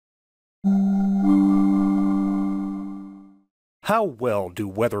How well do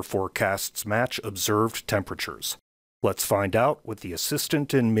weather forecasts match observed temperatures? Let's find out with the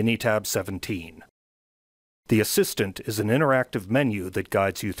Assistant in Minitab 17. The Assistant is an interactive menu that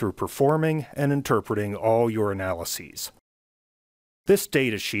guides you through performing and interpreting all your analyses. This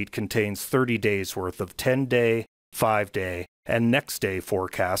datasheet contains 30 days worth of 10-day, 5-day, and next-day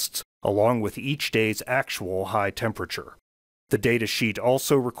forecasts, along with each day's actual high temperature. The datasheet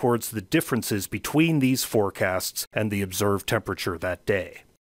also records the differences between these forecasts and the observed temperature that day.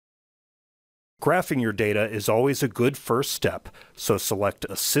 Graphing your data is always a good first step, so select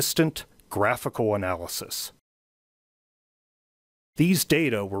Assistant Graphical Analysis. These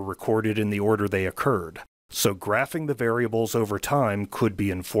data were recorded in the order they occurred, so graphing the variables over time could be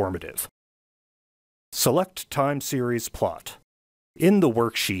informative. Select Time Series Plot. In the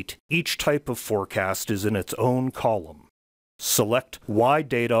worksheet, each type of forecast is in its own column. Select why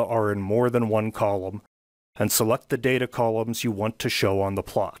data are in more than one column, and select the data columns you want to show on the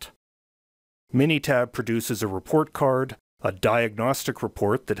plot. Minitab produces a report card, a diagnostic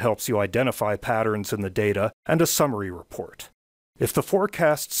report that helps you identify patterns in the data, and a summary report. If the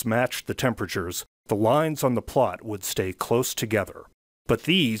forecasts matched the temperatures, the lines on the plot would stay close together. But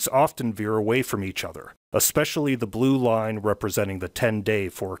these often veer away from each other, especially the blue line representing the 10-day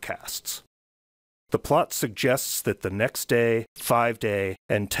forecasts. The plot suggests that the next day, 5-day,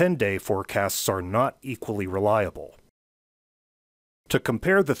 and 10-day forecasts are not equally reliable. To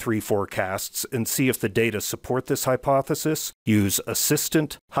compare the three forecasts and see if the data support this hypothesis, use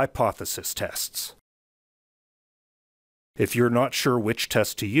Assistant Hypothesis Tests. If you're not sure which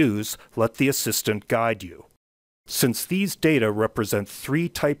test to use, let the Assistant guide you. Since these data represent three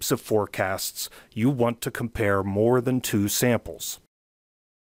types of forecasts, you want to compare more than two samples.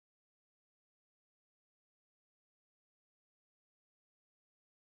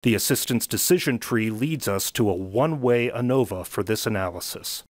 The Assistant's decision tree leads us to a one-way Anova for this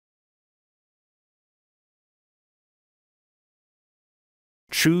analysis.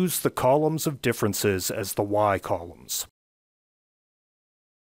 Choose the columns of differences as the Y columns.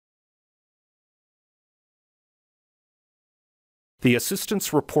 The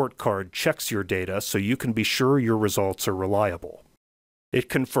Assistant's report card checks your data so you can be sure your results are reliable. It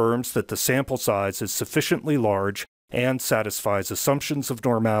confirms that the sample size is sufficiently large and satisfies assumptions of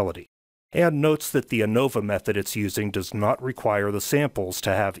normality, and notes that the Anova method it's using does not require the samples to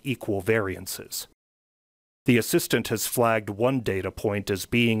have equal variances. The Assistant has flagged one data point as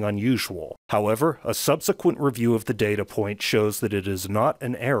being unusual. However, a subsequent review of the data point shows that it is not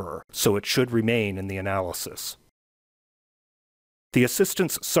an error, so it should remain in the analysis. The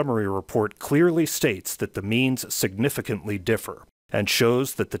Assistant's summary report clearly states that the means significantly differ, and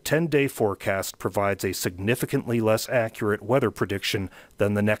shows that the 10-day forecast provides a significantly less accurate weather prediction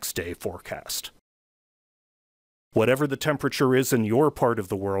than the next-day forecast. Whatever the temperature is in your part of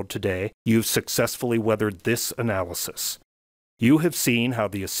the world today, you've successfully weathered this analysis. You have seen how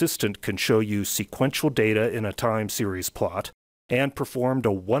the Assistant can show you sequential data in a time series plot, and performed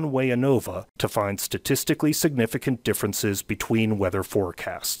a one-way Anova to find statistically significant differences between weather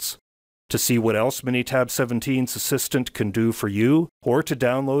forecasts. To see what else Minitab 17's Assistant can do for you, or to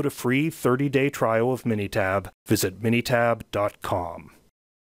download a free 30-day trial of Minitab, visit minitab.com.